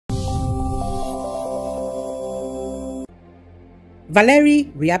Valerii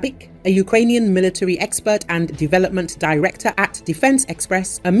Riabykh, a Ukrainian military expert and development director at Defense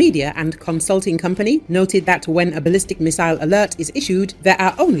Express, a media and consulting company, noted that when a ballistic missile alert is issued, there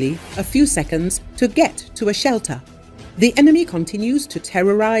are only a few seconds to get to a shelter. The enemy continues to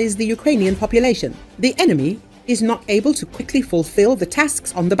terrorize the Ukrainian population. The enemy is not able to quickly fulfill the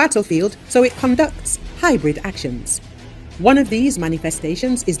tasks on the battlefield, so it conducts hybrid actions. One of these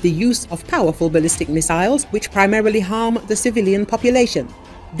manifestations is the use of powerful ballistic missiles, which primarily harm the civilian population.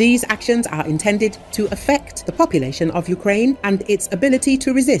 These actions are intended to affect the population of Ukraine and its ability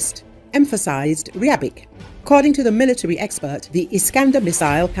to resist, emphasized Riabykh. According to the military expert, the Iskander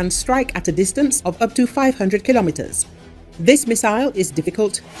missile can strike at a distance of up to 500 kilometers. This missile is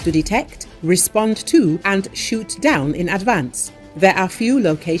difficult to detect, respond to, and shoot down in advance. There are few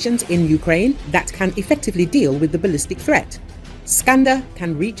locations in Ukraine that can effectively deal with the ballistic threat. Skander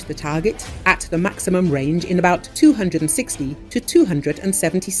can reach the target at the maximum range in about 260 to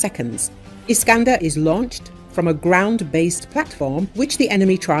 270 seconds. Iskander is launched from a ground-based platform which the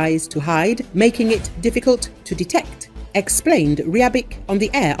enemy tries to hide, making it difficult to detect, explained Riabykh on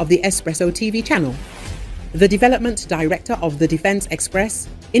the air of the Espreso TV channel. The development director of the Defense Express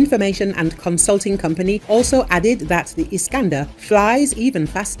information and consulting company also added that the Iskander flies even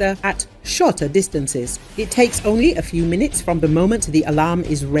faster at shorter distances. It takes only a few minutes from the moment the alarm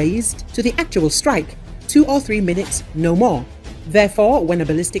is raised to the actual strike, 2 or 3 minutes, no more. Therefore, when a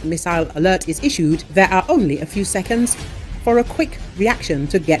ballistic missile alert is issued, there are only a few seconds for a quick reaction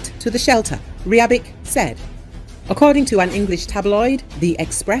to get to the shelter, Riabykh said. According to an English tabloid, The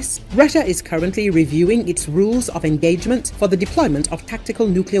Express, Russia is currently reviewing its rules of engagement for the deployment of tactical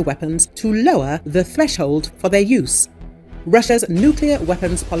nuclear weapons to lower the threshold for their use. Russia's nuclear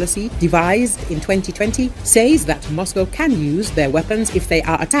weapons policy, devised in 2020, says that Moscow can use their weapons if they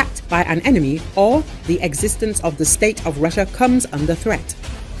are attacked by an enemy or the existence of the state of Russia comes under threat.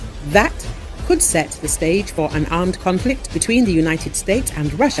 That could set the stage for an armed conflict between the United States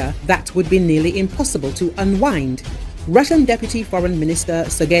and Russia that would be nearly impossible to unwind. Russian Deputy Foreign Minister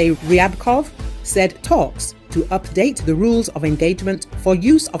Valerii Riabykh said talks to update the rules of engagement for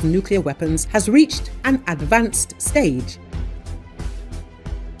use of nuclear weapons has reached an advanced stage.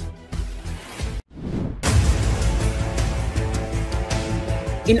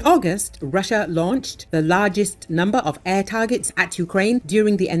 In August, Russia launched the largest number of air targets at Ukraine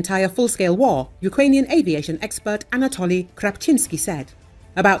during the entire full-scale war, Ukrainian aviation expert Anatoly Krapchinsky said.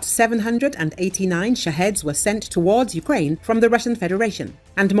 About 789 Shaheds were sent towards Ukraine from the Russian Federation,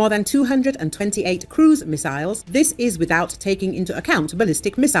 and more than 228 cruise missiles. This is without taking into account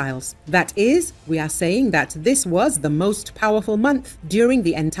ballistic missiles. That is, we are saying that this was the most powerful month during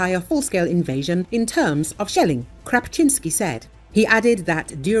the entire full-scale invasion in terms of shelling, Krapchinsky said. He added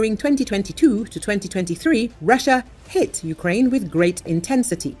that during 2022 to 2023, Russia hit Ukraine with great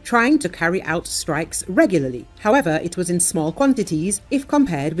intensity, trying to carry out strikes regularly. However, it was in small quantities if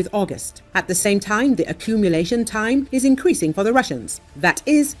compared with August. At the same time, the accumulation time is increasing for the Russians. That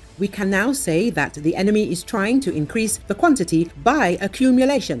is, we can now say that the enemy is trying to increase the quantity by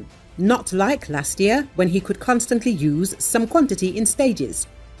accumulation, not like last year when he could constantly use some quantity in stages.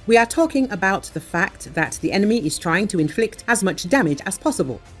 We are talking about the fact that the enemy is trying to inflict as much damage as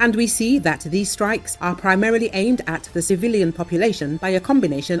possible, and we see that these strikes are primarily aimed at the civilian population by a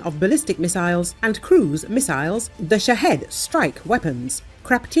combination of ballistic missiles and cruise missiles, the Shahed strike weapons,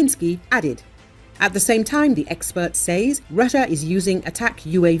 Krapchinsky added. At the same time, the expert says Russia is using attack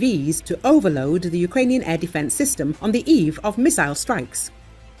UAVs to overload the Ukrainian air defense system on the eve of missile strikes.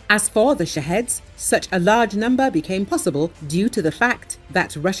 As for the Shaheds, such a large number became possible due to the fact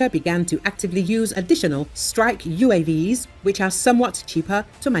that Russia began to actively use additional strike UAVs, which are somewhat cheaper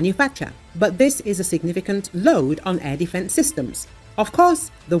to manufacture. But this is a significant load on air defense systems. Of course,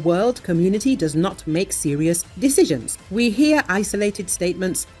 the world community does not make serious decisions. We hear isolated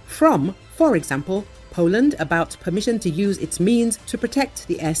statements from, for example, Poland about permission to use its means to protect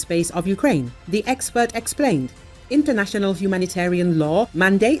the airspace of Ukraine. The expert explained. International humanitarian law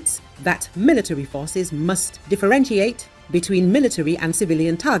mandates that military forces must differentiate between military and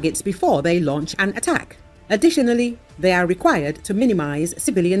civilian targets before they launch an attack. Additionally, they are required to minimize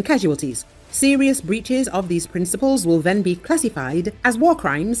civilian casualties. Serious breaches of these principles will then be classified as war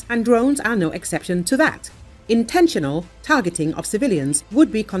crimes, and drones are no exception to that. Intentional targeting of civilians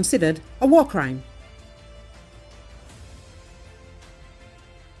would be considered a war crime.